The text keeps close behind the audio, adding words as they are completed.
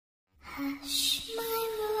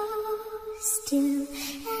still and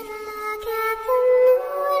look at the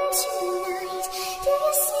moon tonight. Do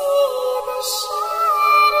you see the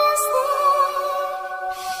shadows there?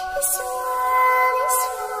 This world is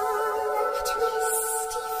full of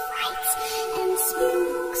twisty frights and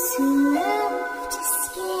spooks who love to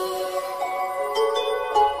scare.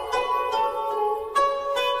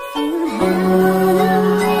 Feel how the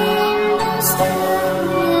wind blows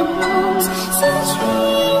through your bones, see the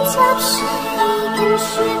treetops shake and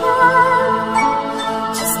shiver.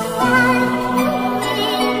 Just like the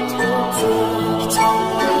wind will take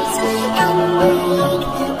tonight and make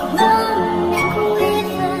the ground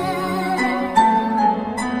quiver.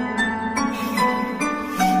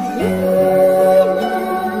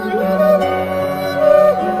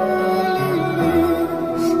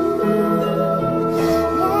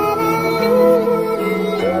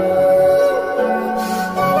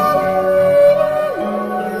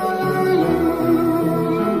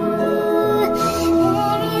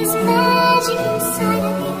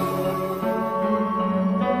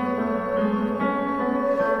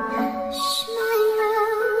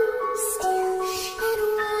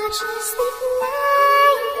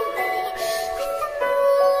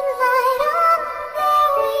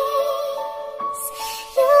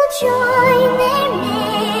 Join their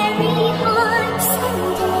merry hearts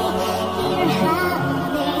someday. Hear how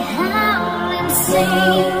they howl and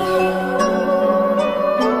sing.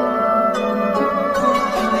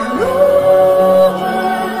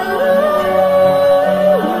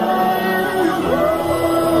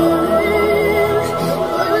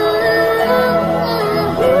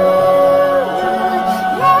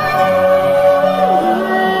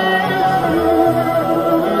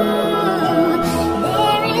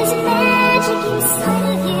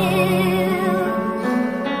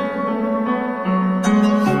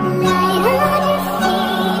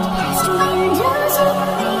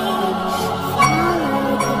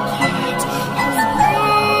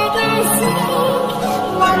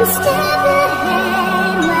 One step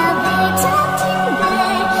ahead while they tucked in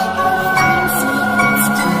bed. You'll find secrets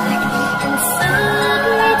dark and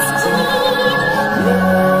secrets deep.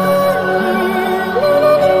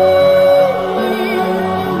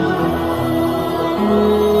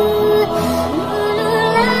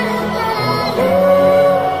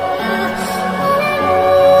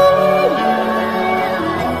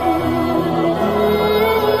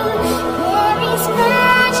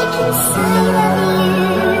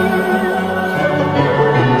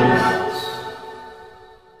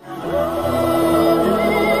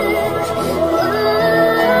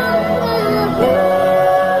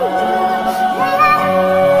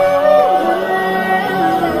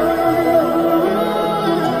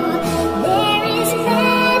 There is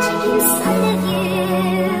magic inside of you.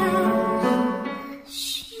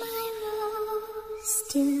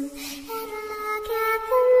 Still and look at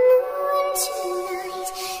the moon tonight.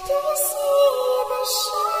 Do you see the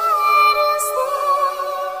shadows there?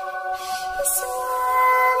 This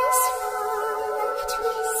world is full of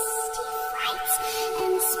twisty frights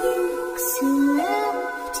and spooks who love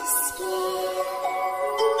to scare.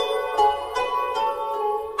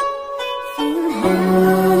 Feel how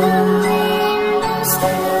the wind blows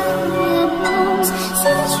through your bones,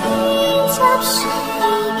 see the treetops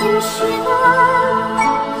shake and shiver.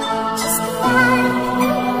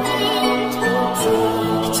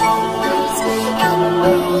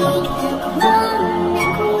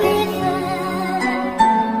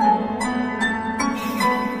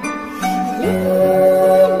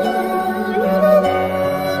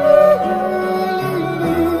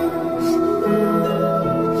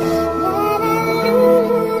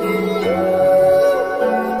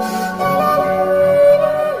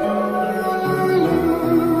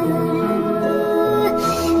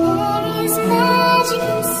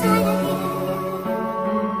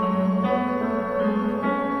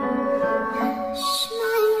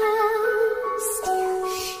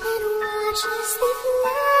 As they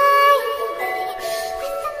fly away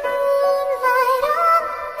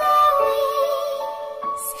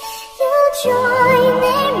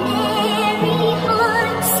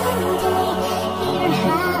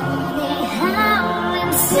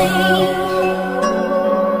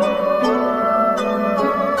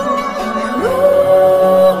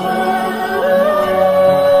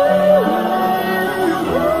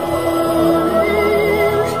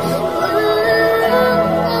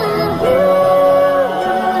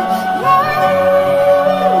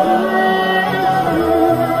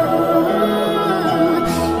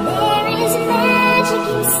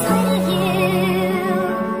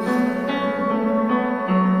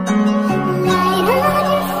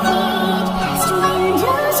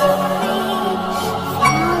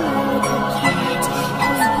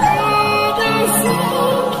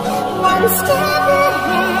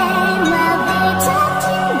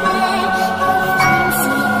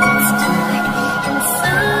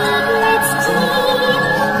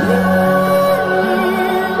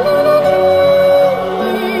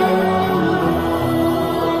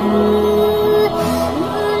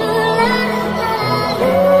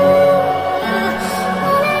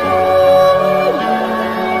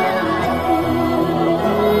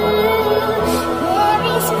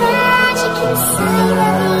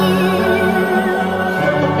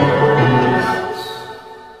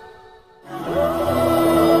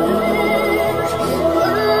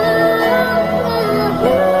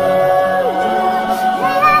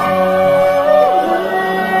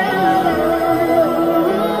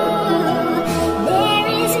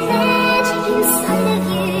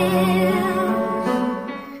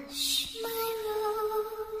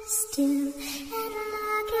still and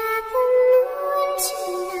look at the moon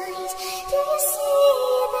tonight. Do you see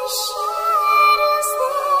the shadows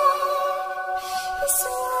there? This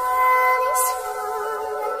world is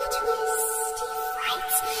full of twisty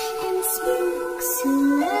frights and spooks who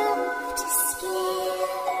love to scare.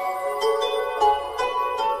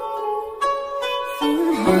 Feel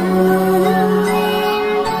how the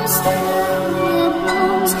wind blows through your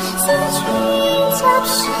bones, see the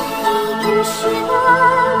treetops shake and shiver.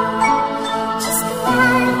 Just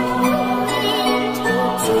like the wind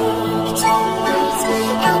will take tonight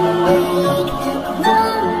and make the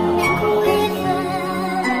ground quiver.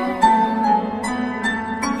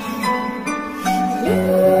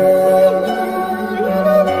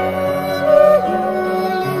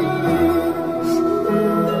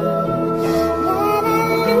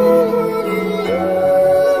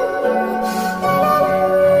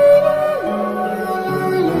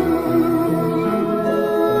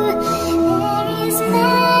 There is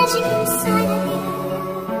magic inside of you.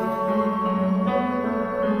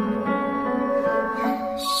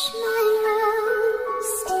 Hush, my love,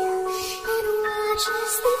 still and watch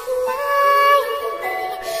as they fly away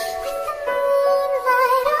with the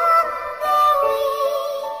moonlight on their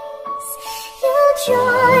wings. You'll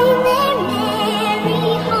join their merry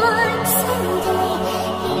hearts someday.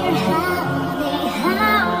 Hear how they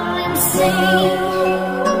howl and sing.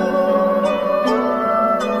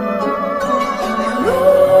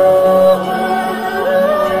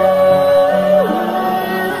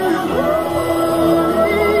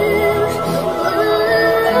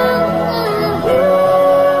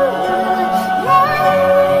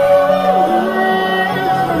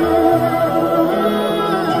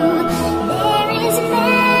 There is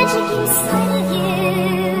magic inside of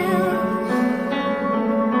you.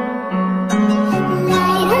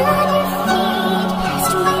 Light on your feet,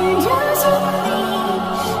 past windows you creep.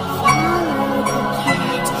 Follow the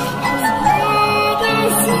cat as black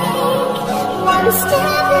as ink. One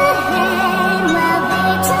step ahead while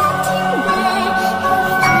they're tucked in bed. You'll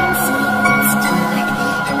find secrets dark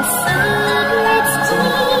and secrets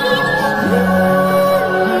deep.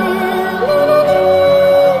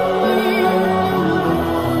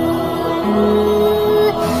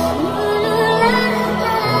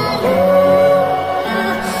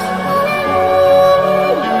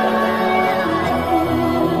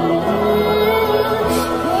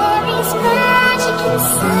 There is magic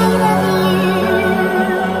inside of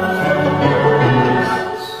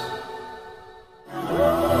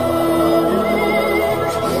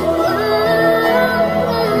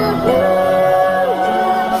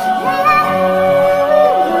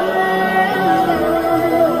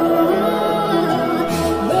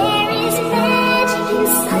There is magic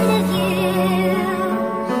inside of you.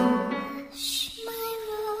 Hush, my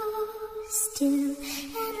rose, still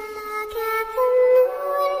and look at the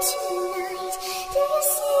moon tonight. Do you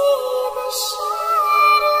see the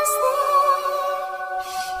shadows there?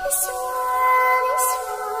 This world is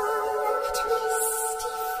full of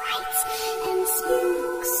twisty frights and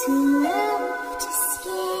spooks who love to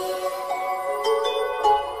scare.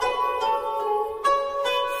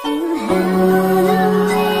 Feel how the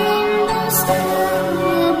wind blows through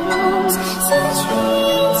your bones, see the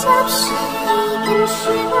treetops shake and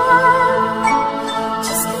shiver.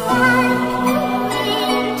 Just like the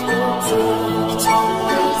wind will take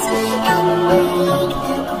tonight and make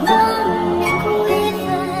the ground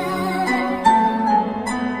quiver.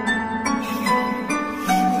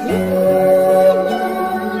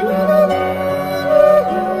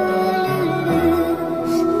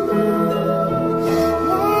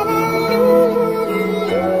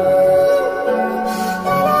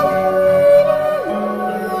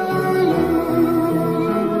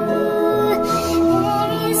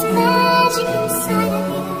 There is magic inside of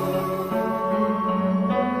you.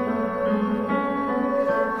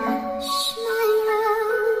 Hush, my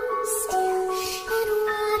rose, still and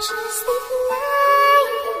watch as they fly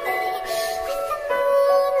away with the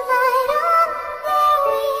moonlight on their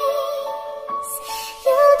wings.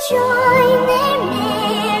 You'll join their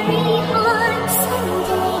merry hearts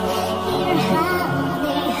someday. Hear how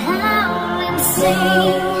they howl and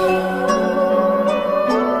sing.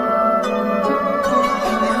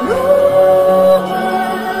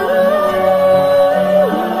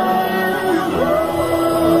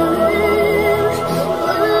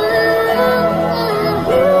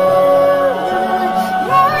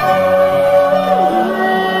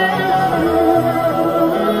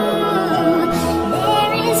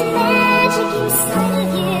 There is magic inside of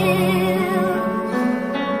you.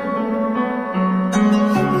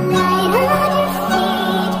 Light on your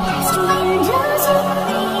feet,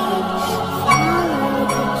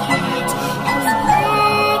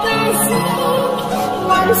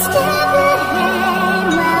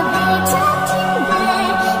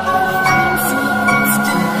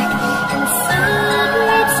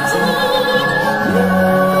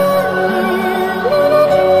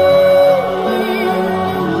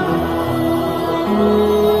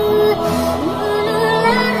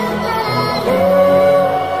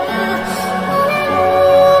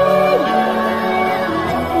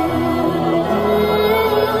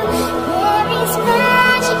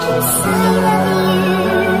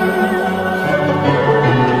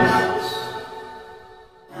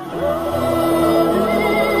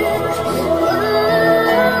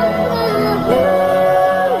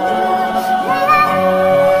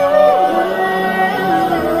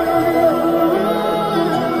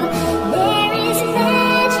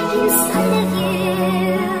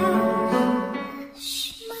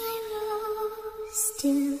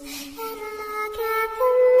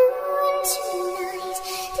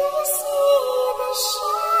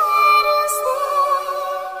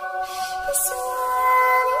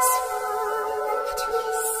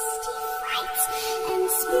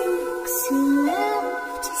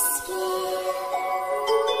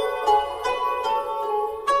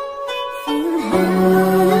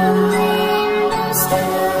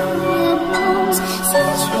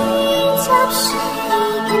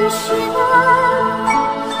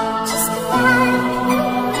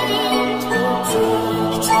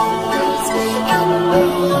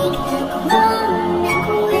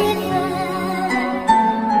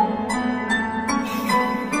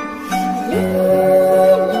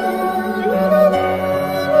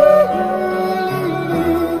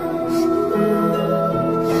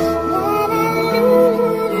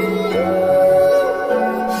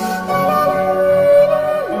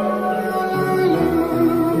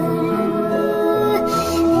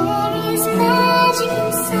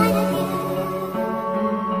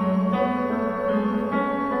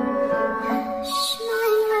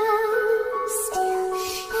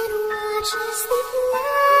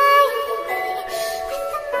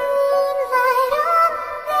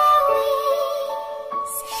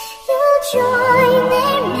 join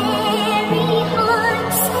their merry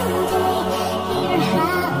hearts someday. Hear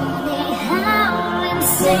how they howl and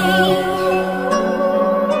sing.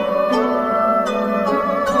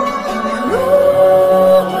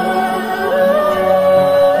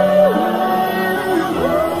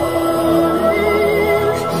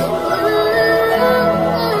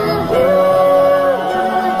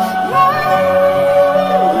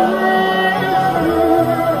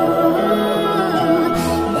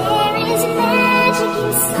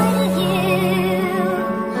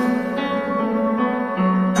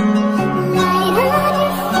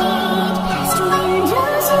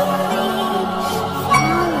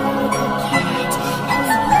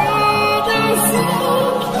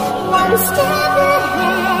 One step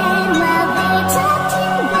ahead while they tucked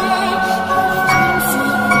in bed, they'll find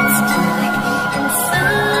secrets dark and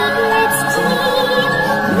secrets deep.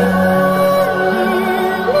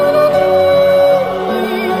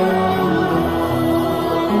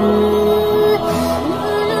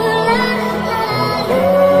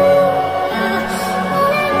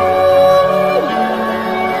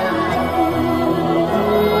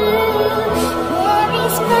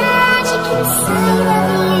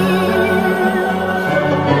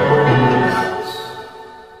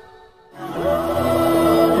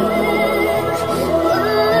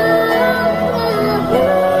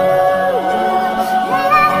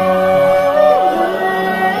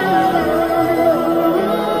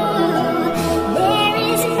 There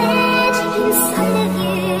is magic inside of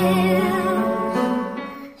you.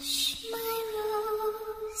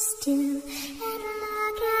 Still, and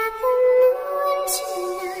look at the moon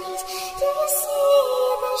tonight. Do you see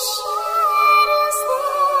the shadows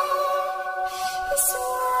there? This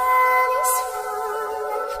world is full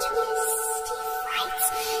of twisty frights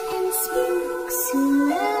and spooks who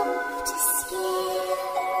love to scare.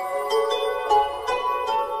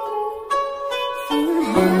 Feel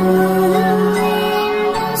how the wind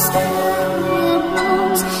blows through your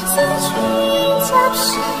bones, see the treetops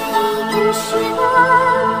shake and shiver.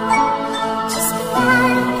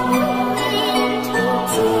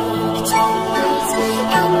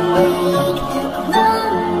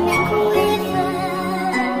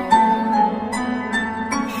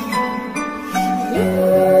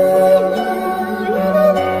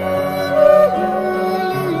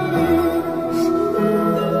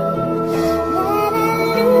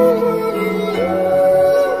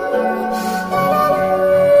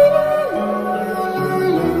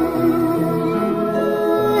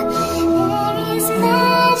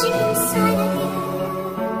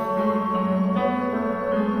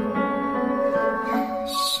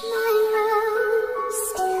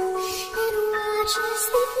 Just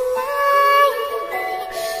they fly away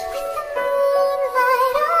with the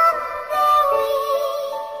moonlight on their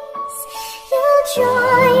wings. You'll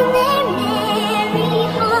join their merry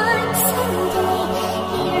hearts someday.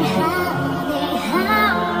 Hear how they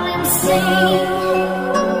howl and sing.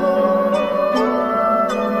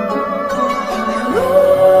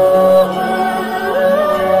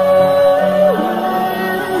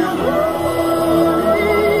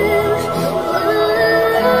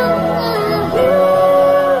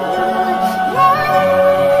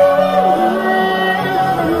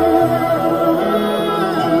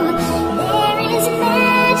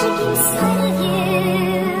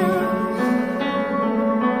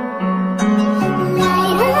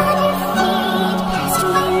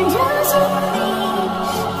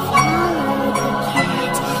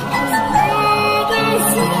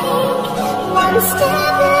 One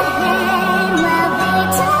step ahead while they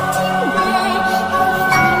tucked in bed, they'll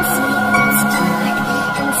find secrets dark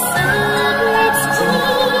and secrets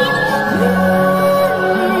deep.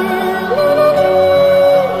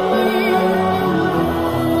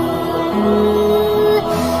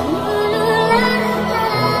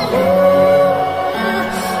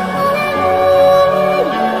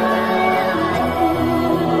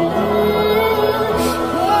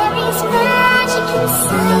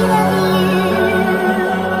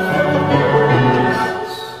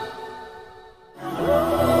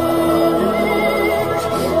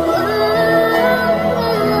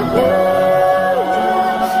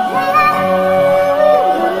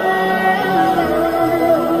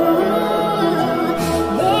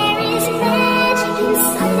 There is magic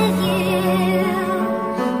inside of you.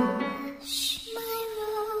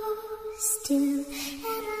 Still,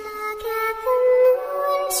 and look at the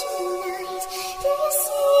moon tonight. Do you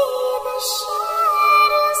see the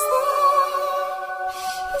shadows there?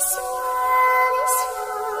 This world is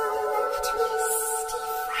full of twisty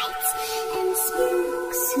frights and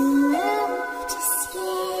spooks who love to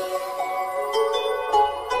scare.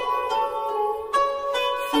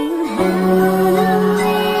 Feel how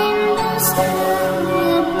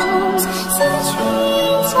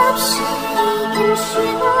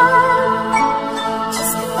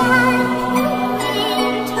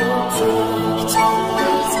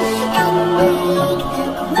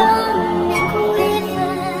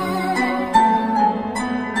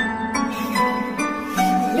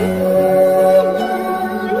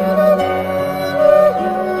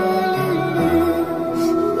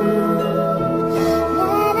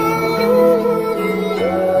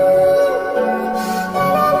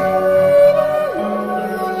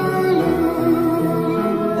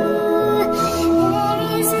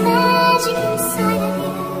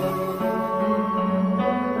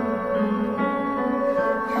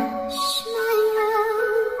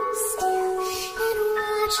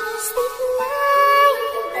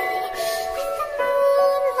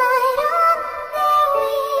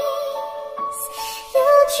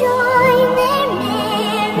Join their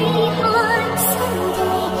merry hearts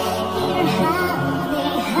someday. Hear how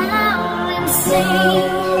they howl and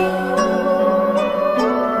sing.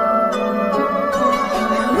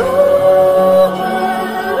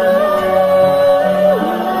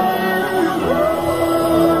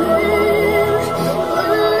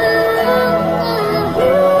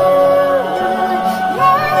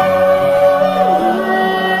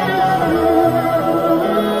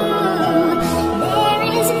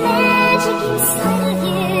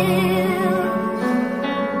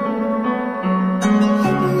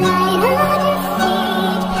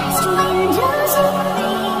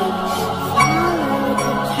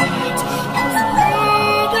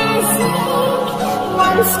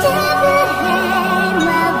 One step ahead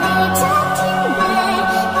while they tucked in bed.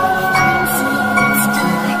 You'll find secrets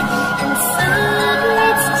dark and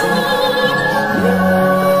secrets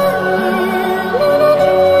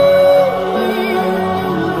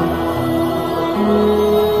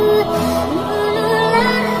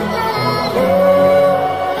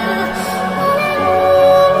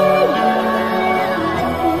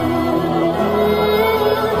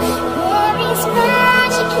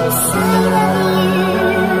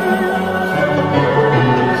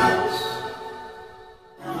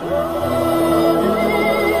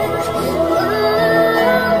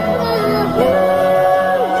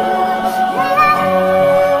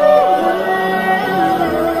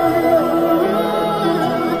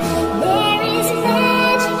There is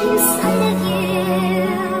magic inside of you.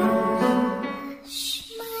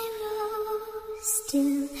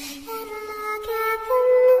 And look at the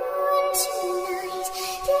moon tonight.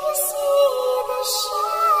 Do you see the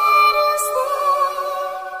shadows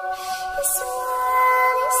there? This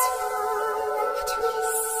world is full of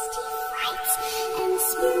twisty frights and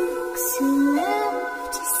spooks who love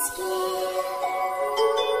to scare.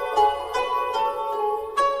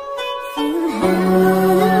 Feel how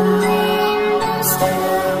the wind blows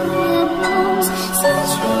through your bones. See the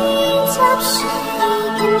treetops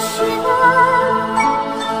shake and shiver.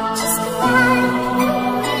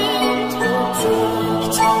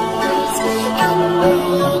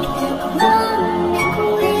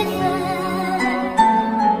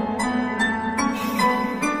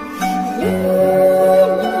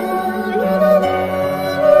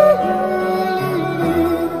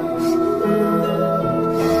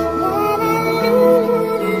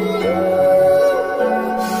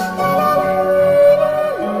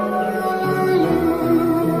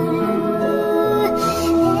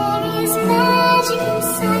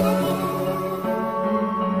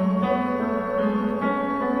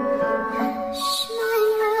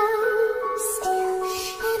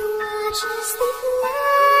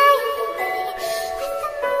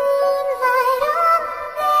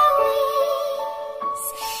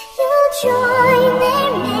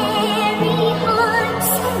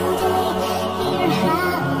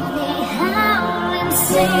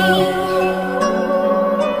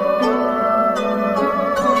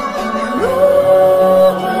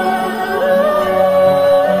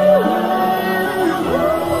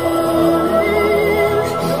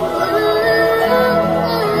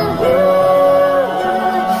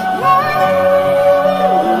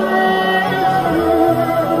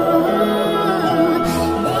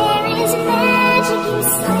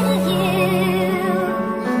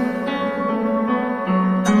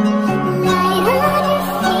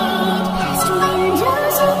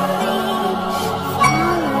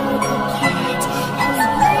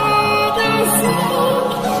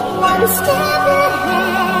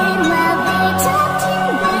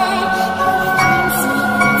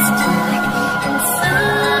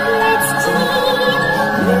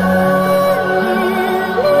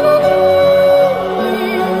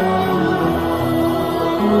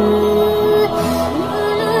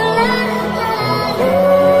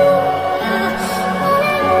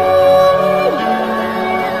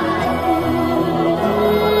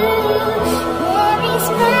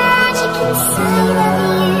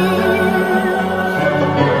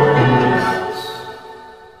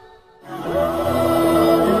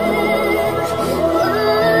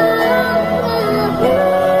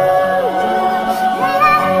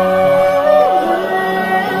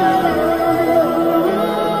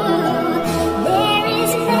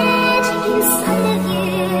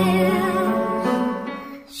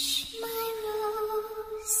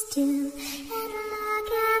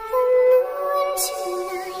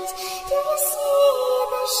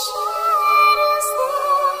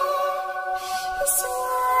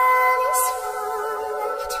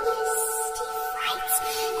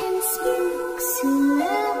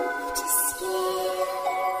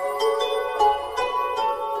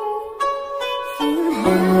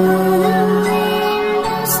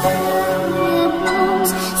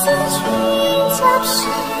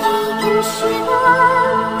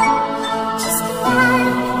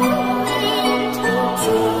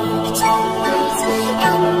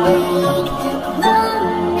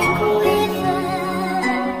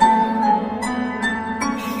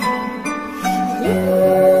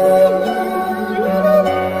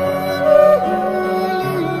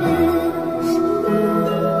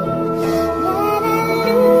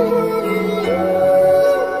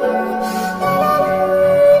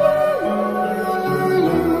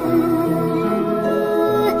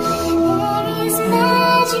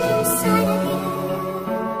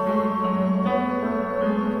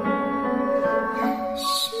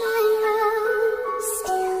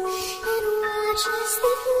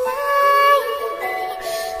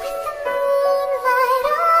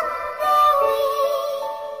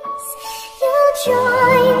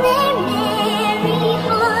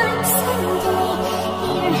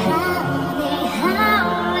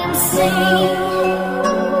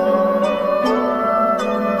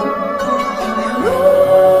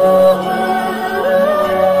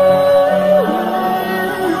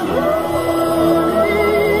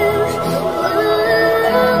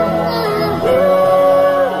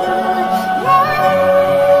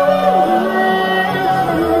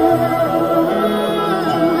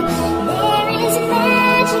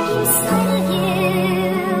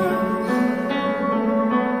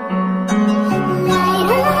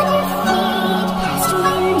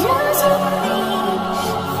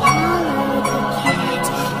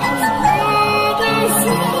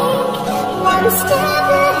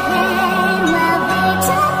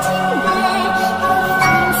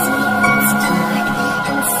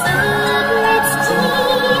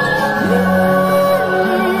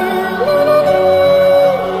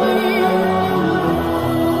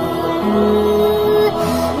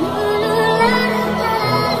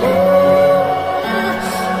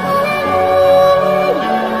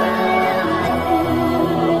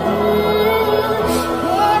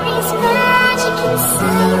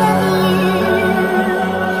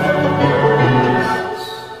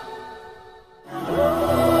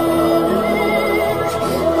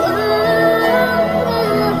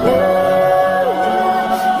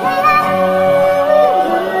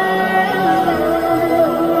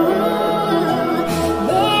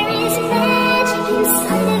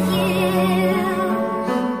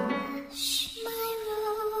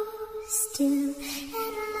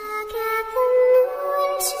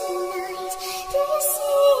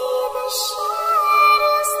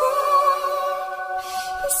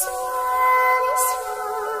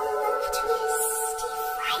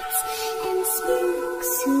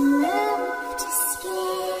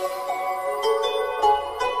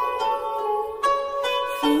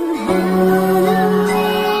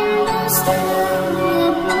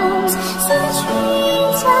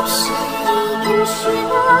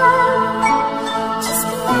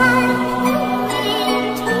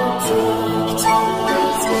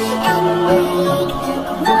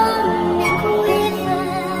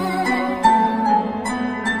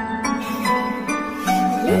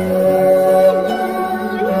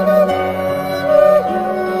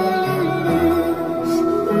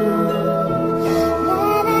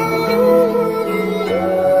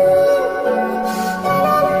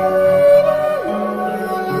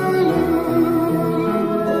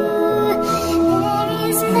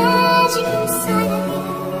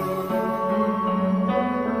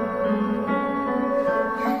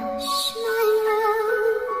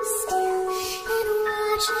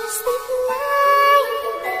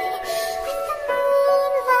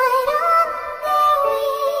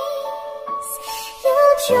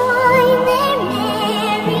 Join their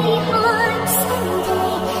merry hearts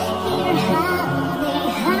someday. Hear how they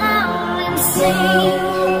howl and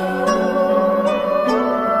sing.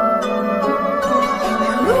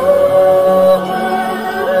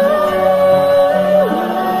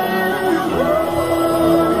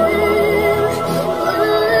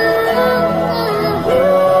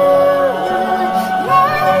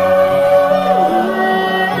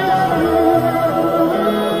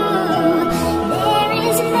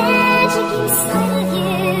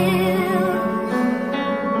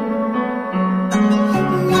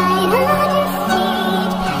 Light on your feet.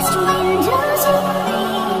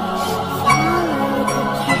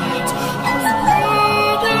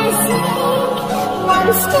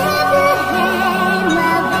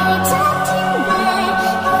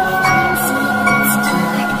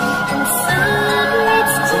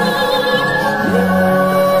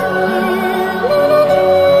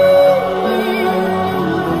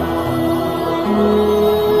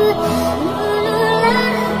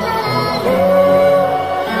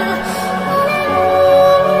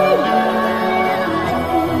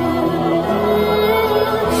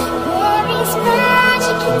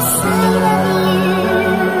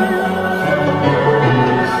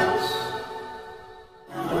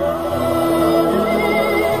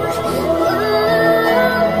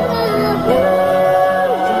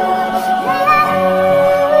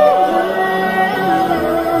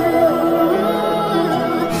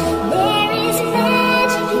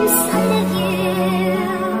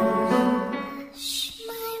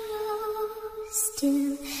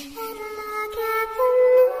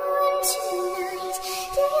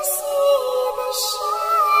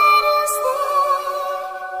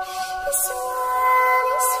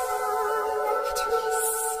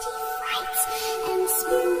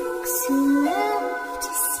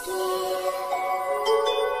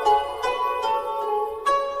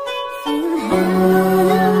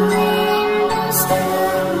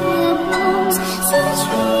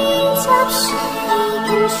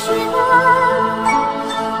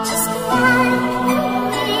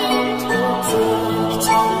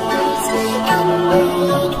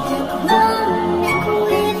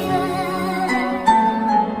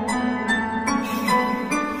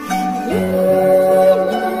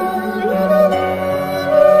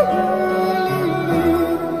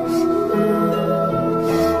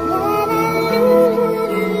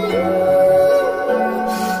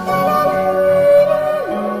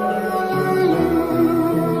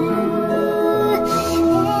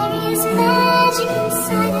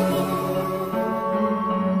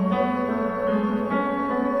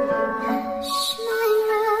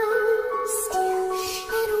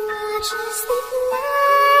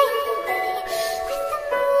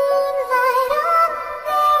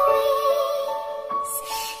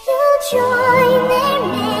 Join their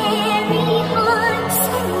merry hearts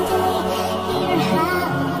someday. Hear how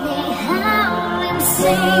they howl and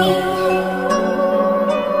sing.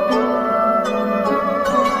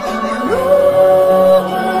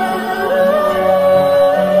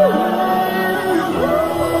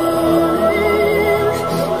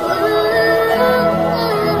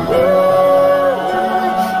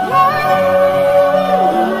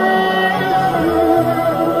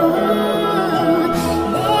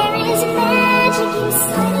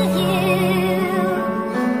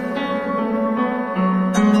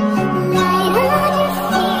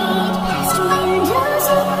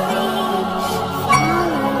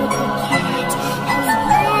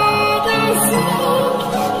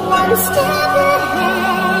 One step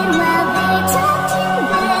ahead while they tucked in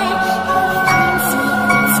bed. You'll find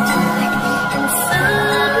secrets dark and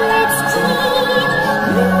secrets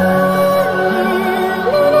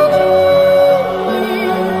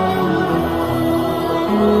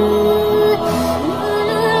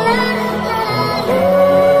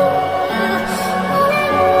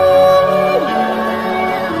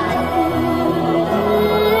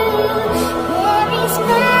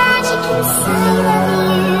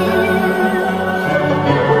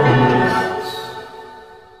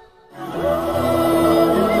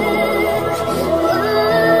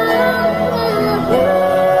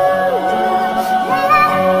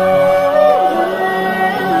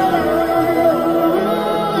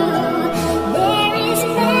There is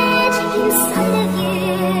magic inside of you.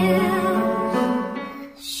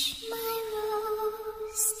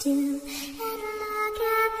 Still, and look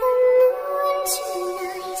at the moon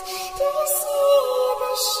tonight. Do you see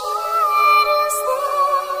the shadows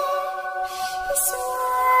there? This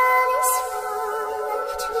world is full of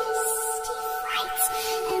twisty frights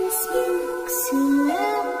and spooks who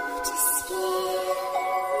love to scare.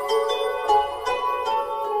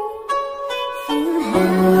 Feel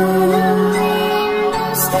how the wind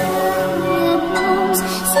blows through your bones,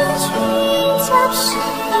 see the treetops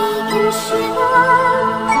shake and shiver.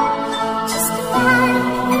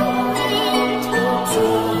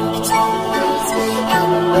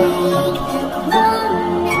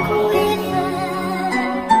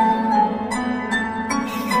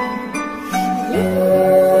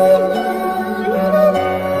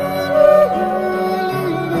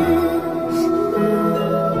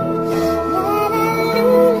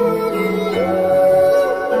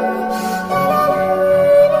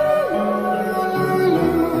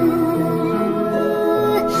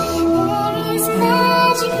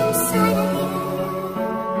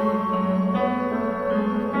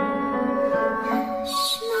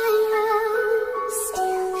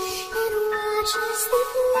 Just the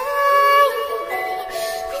fly away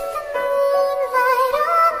with the moonlight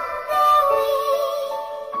on their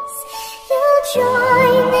wings. You'll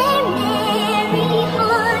join their merry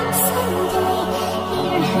hearts someday.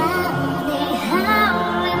 Hear how they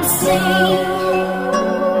howl and sing.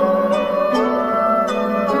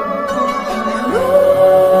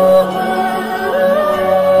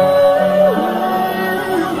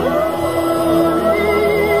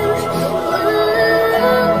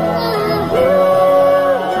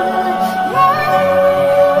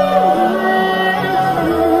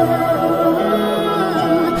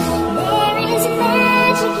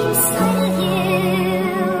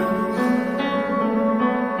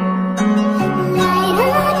 Light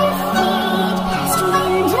on your feet.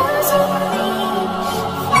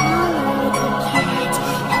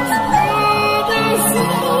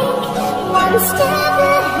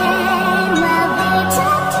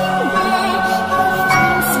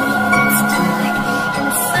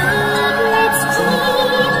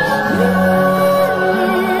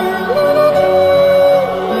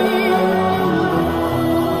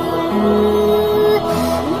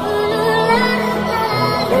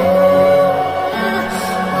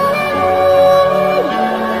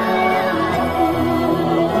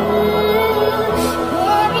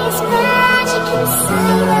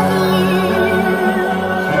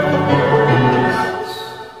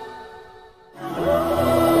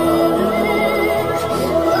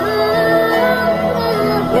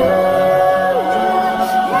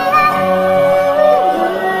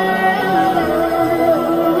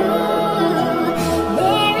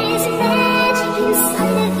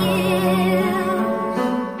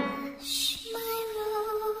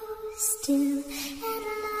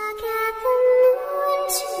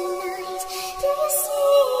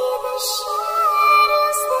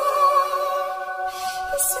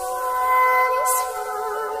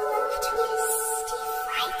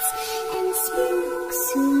 frights and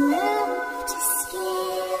spooks who love to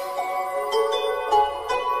scare.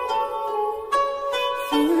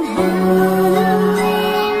 Feel how the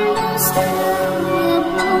wind blows through your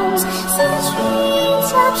bones, see the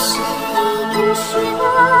treetops shake and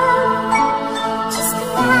shiver. Just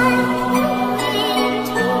like the wind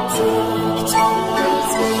will take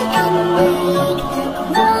tonight and wake the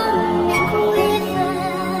grown-up river.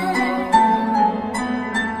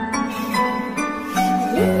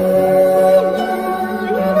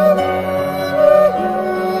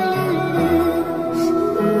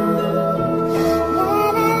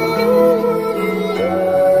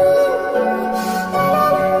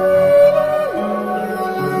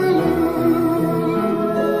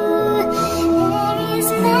 There is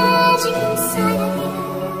magic inside of you.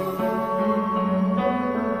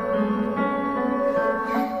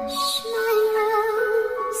 Hush, my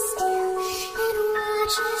rose, still, and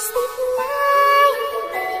watch as they fly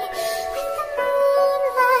away with the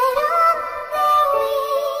moonlight on their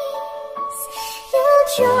wings. You'll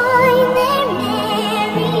join their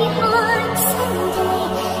merry hearts someday.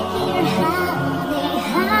 Hear how they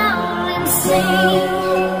howl and sing.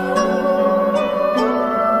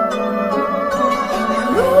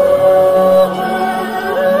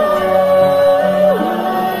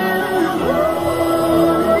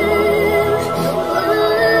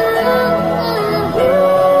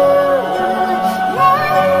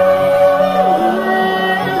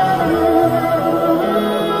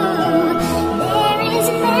 There is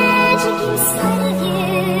magic inside of you.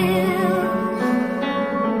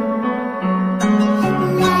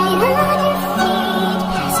 Light on your feet,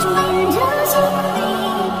 past windows you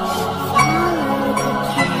creep. Follow the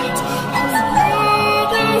cat as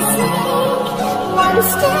black as ink. One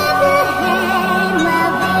step ahead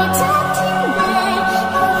while they tucked in bed.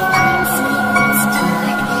 You'll find secrets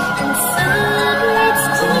dark and secrets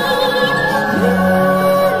deep.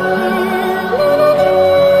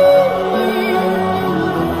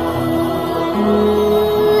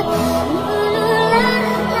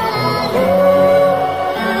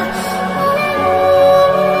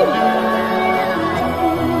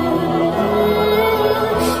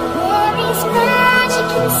 There is magic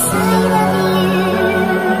inside of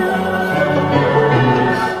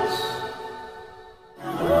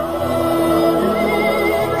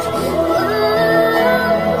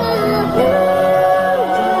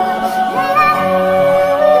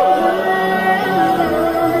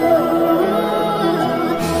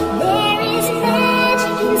There is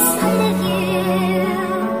magic inside of you.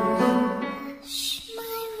 Hush,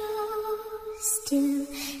 my rose, still,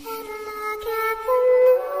 and look at the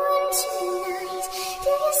moon tonight. Do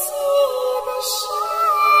you see the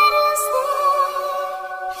shadows there?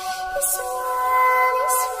 This world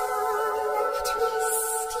is full of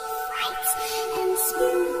twisty frights and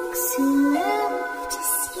spooks who love to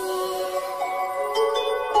scare.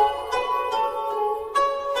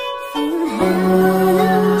 Feel how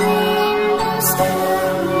the wind blows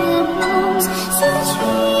through your bones, see the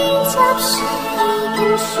treetops shake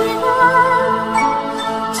and shiver.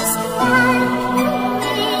 Just like the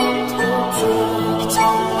wind will take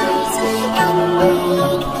tonight and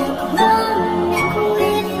wake the grown-up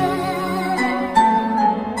river.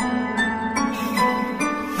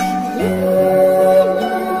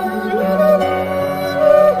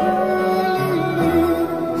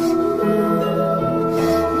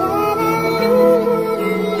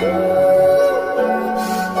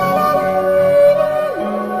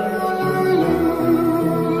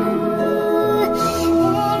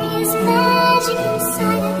 There is magic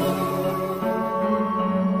inside of you.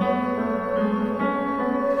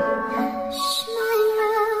 Hush, my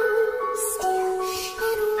rose, still,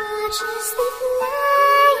 and watch as they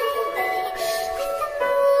fly away with the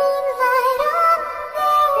moonlight on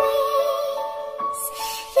their wings.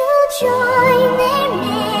 You'll join their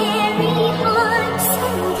merry hearts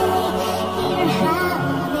someday. Hear how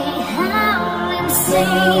they howl and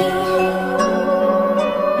sing.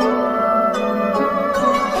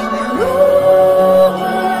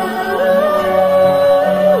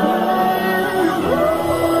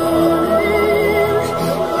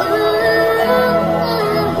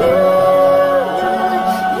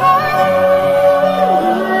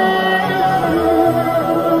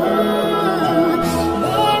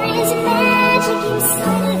 There is magic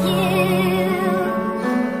inside of you.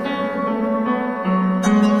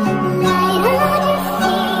 Light on your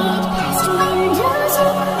feet.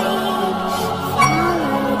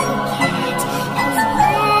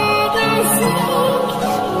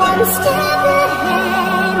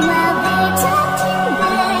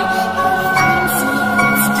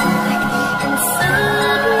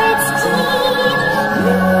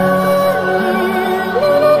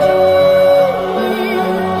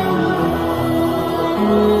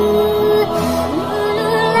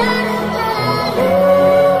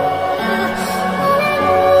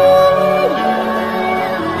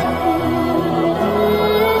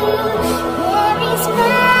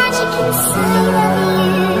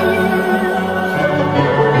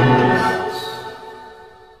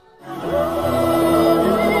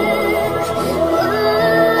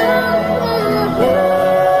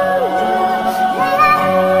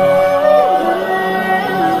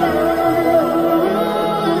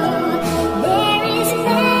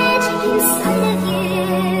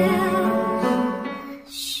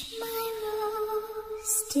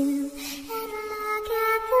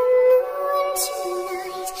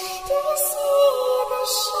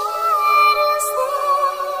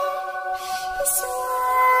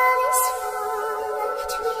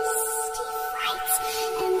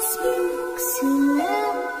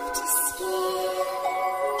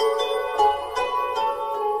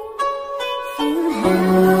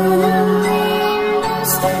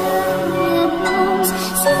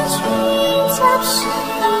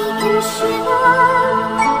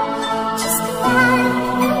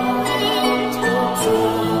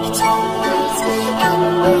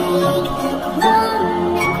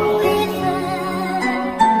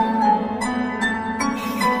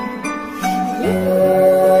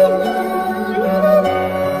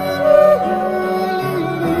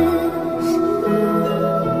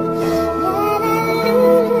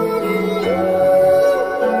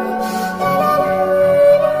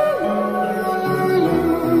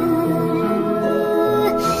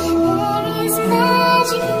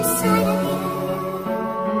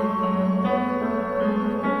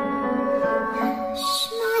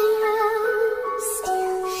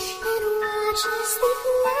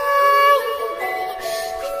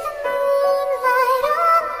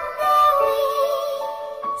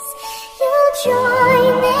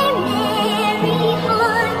 join their merry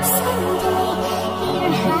hearts someday.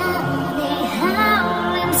 Hear how they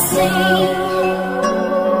howl and sing.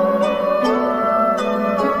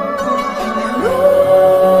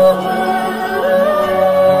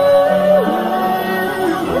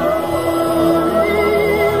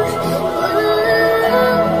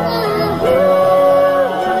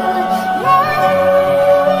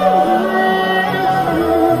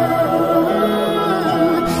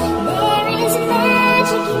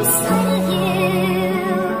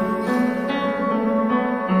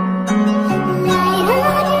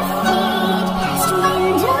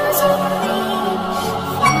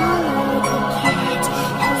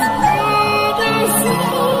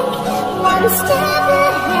 One step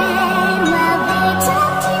ahead while they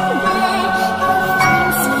tucked in bed, they'll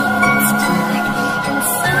find secrets dark and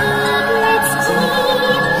secrets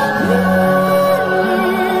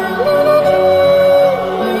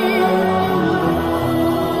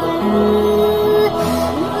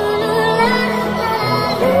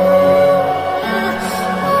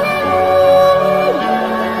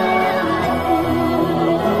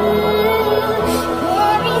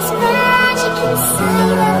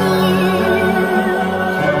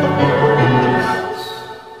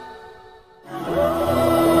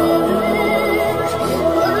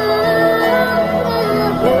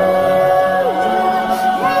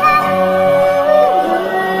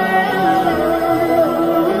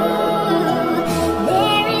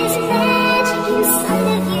There is magic inside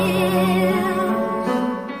of you.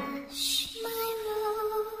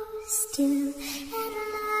 And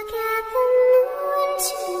look at the moon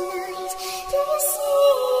tonight. Do you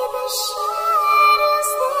see the shadows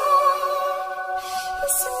there?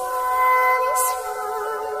 This world is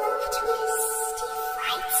full of twisty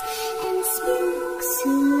frights and spooks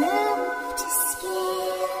who love to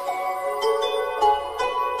scare.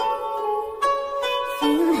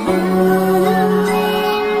 Feel how the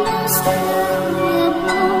wind blows through their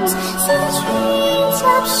bones, so the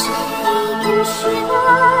treetops shake and shiver.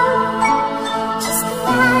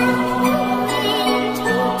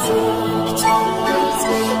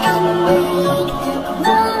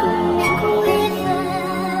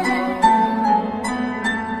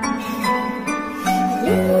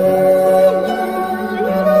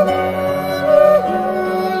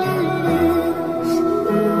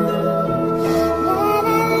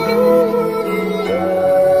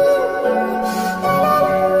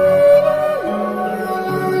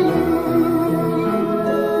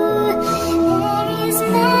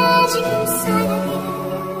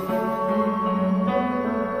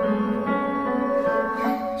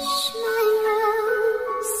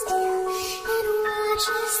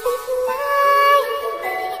 As they fly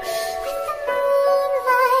away with the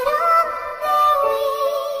moonlight on their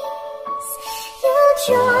wings, you'll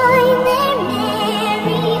join their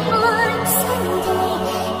merry hearts someday.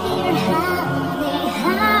 Hear how they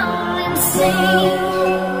howl and sing.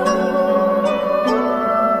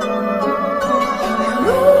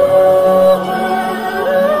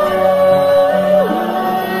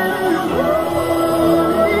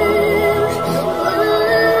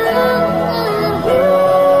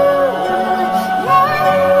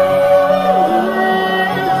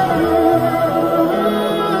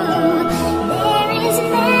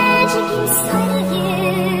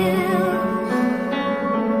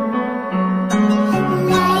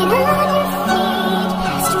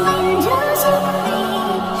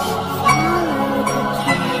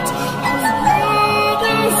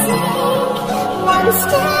 One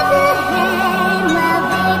step ahead while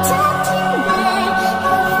they tucked in bed,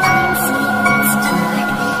 they'll find secrets dark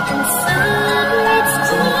and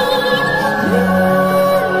secrets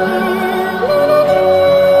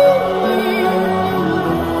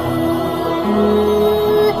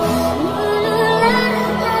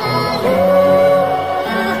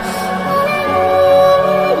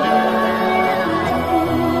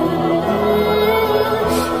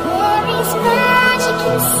There is magic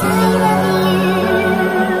inside of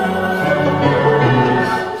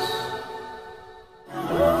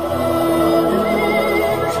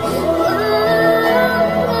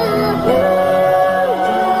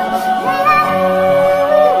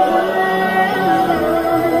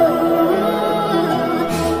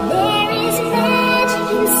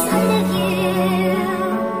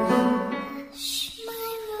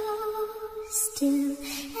still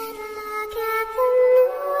and look at the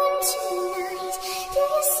moon tonight. Do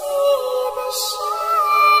you see the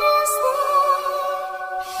shadows there?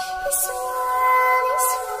 This world is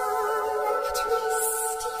full of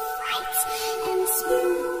twisty frights and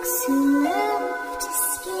spooks who love to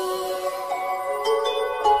scare.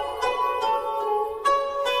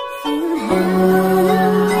 Feel how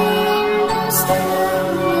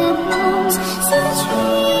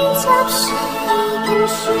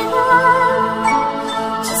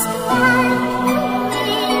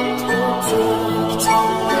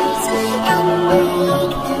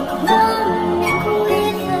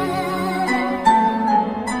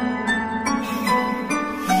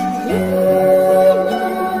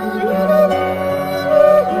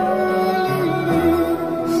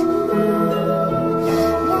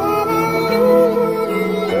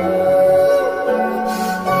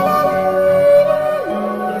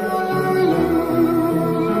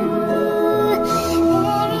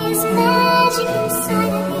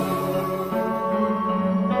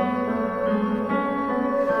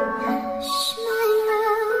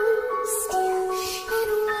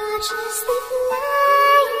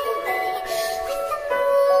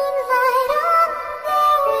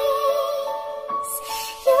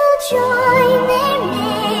Join their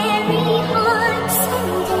merry hearts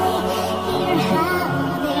someday. Hear how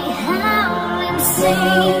they howl and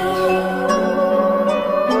sing.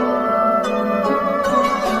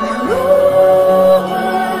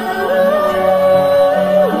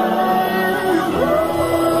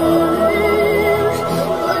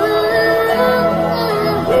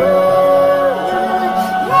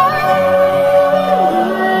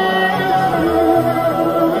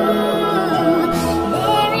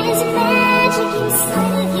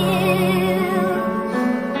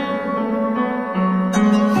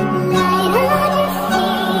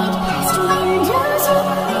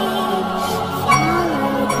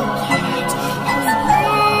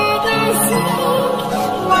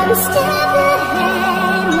 Step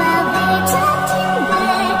ahead while they tucked in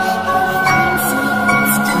bed. You'll find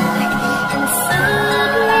secrets dark and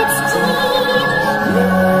secrets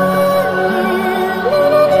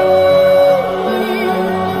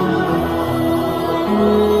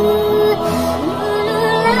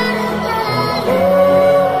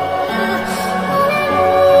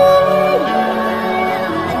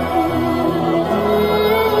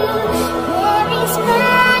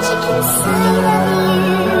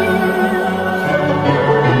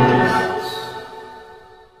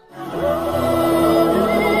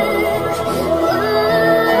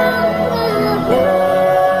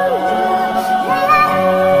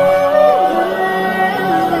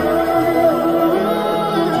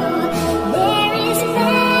There is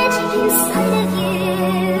magic inside of you.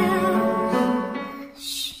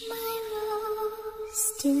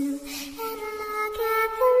 And look at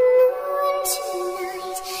the moon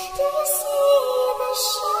tonight. Do you see the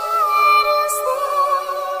shadows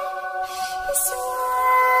there? This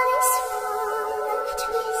world is full of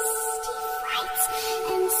twisty frights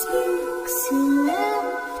and spooks who love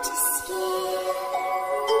to scare.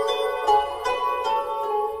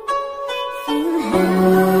 Feel how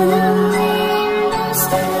the wind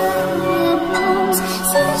slowly blows,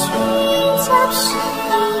 see the treetops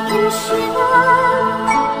shake and shiver.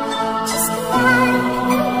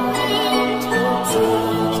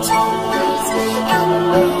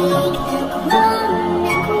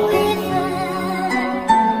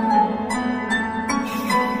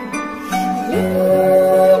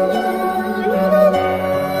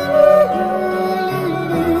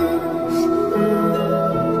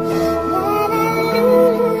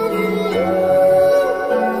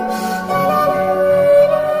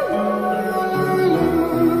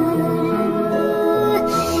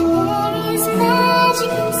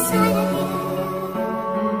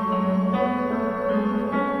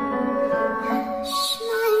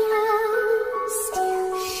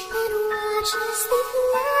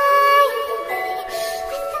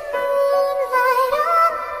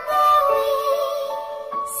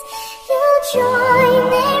 Join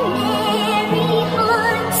their merry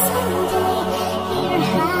hearts someday. Hear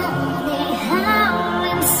how they howl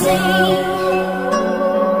and sing.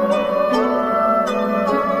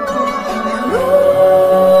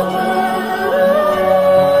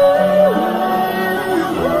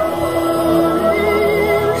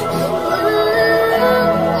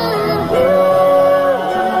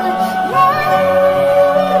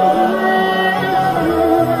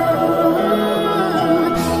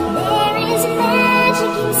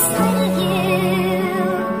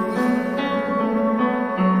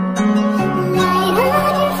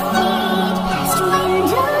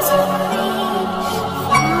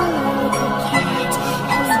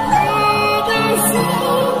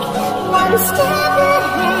 Step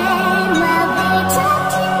ahead while they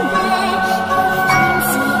tucked in bed. You'll find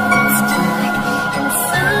secrets dark and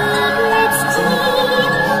secrets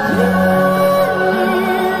deep.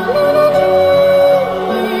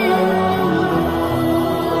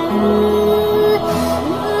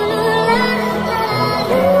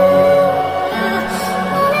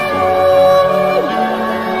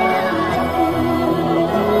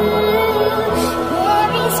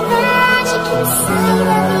 There is magic inside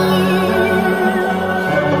of you.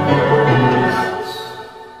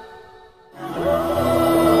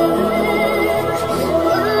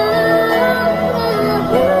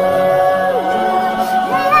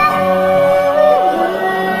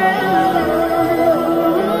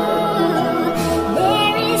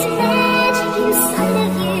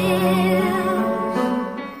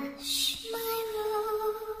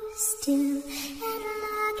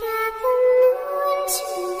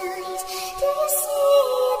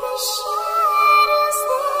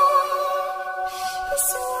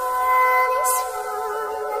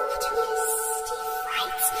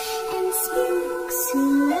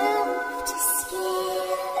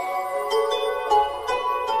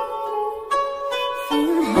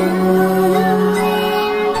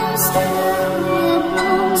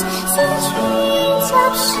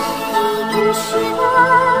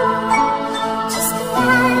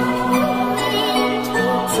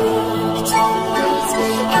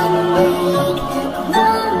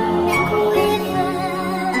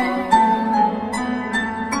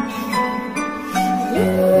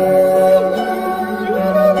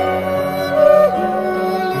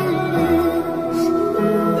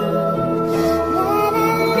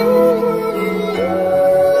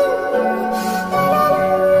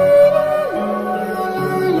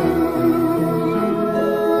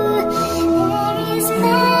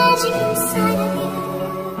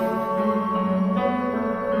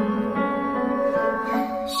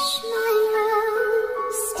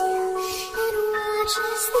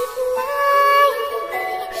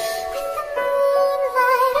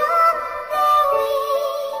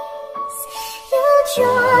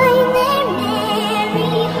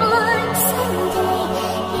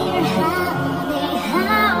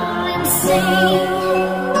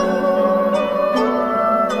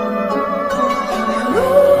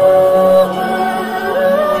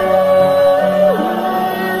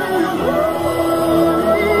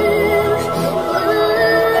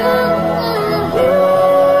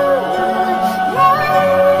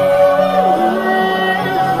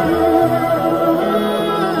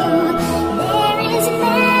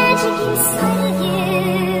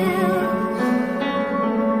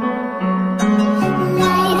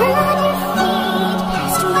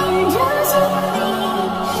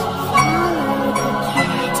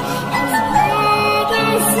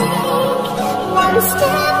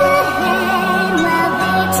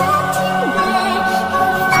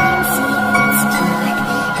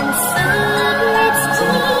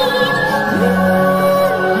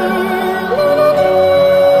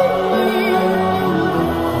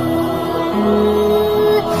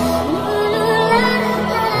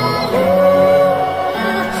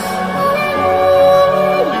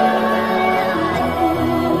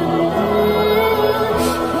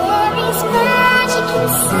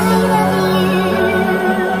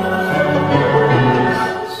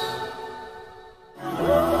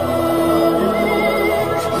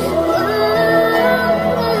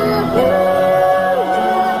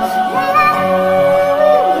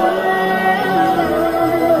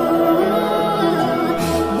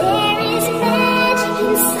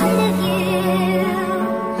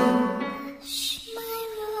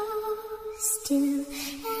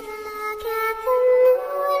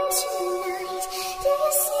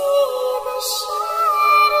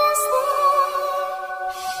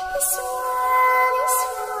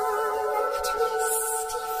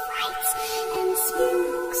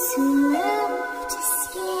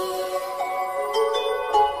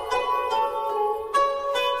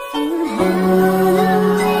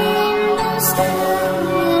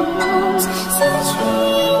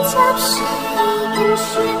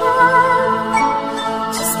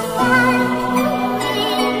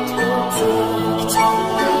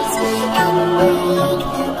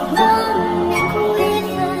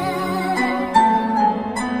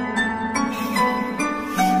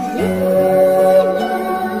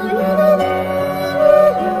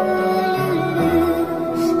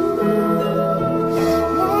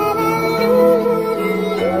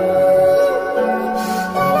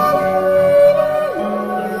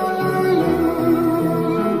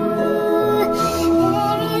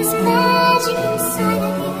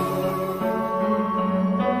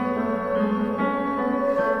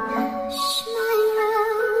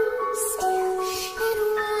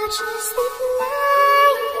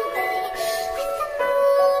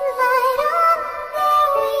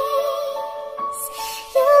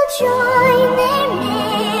 Join their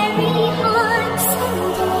merry hearts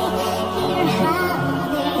someday. Hear how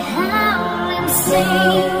they howl and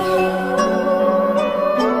sing.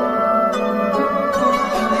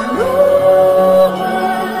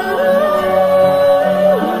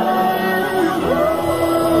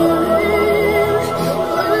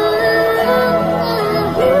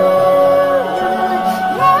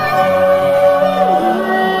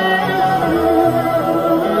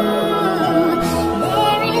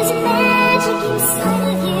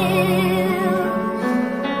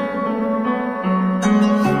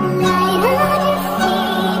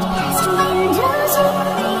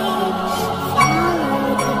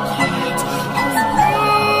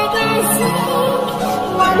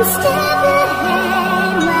 Step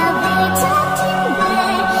ahead while they tucked in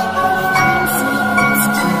bed. You'll find secrets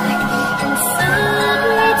dark and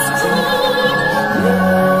secrets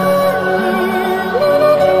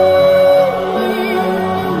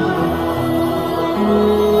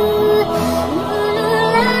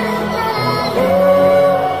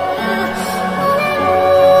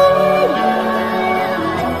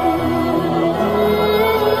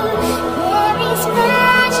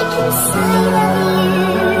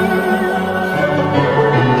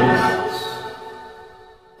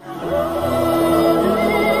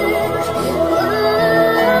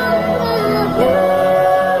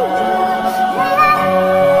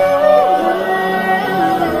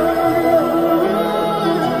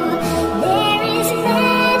There is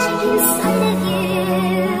magic inside of you.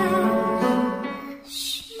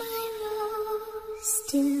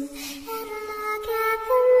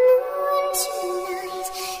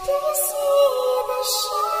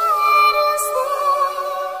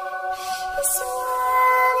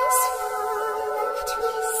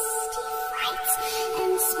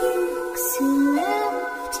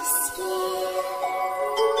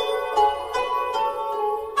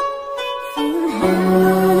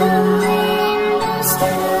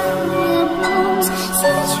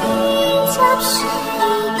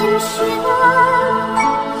 Shaking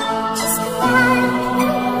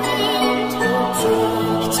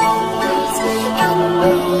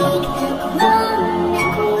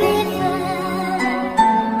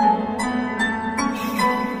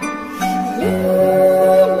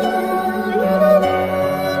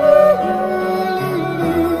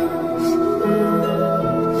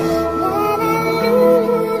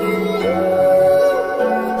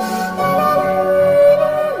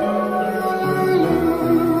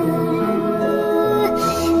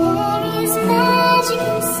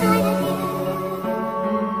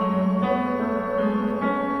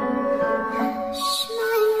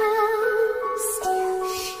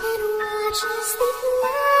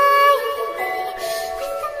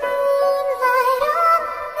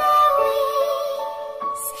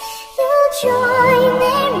Join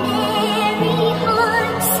their merry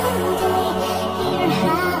hearts someday. Hear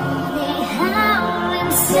how they howl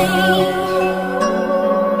and sing.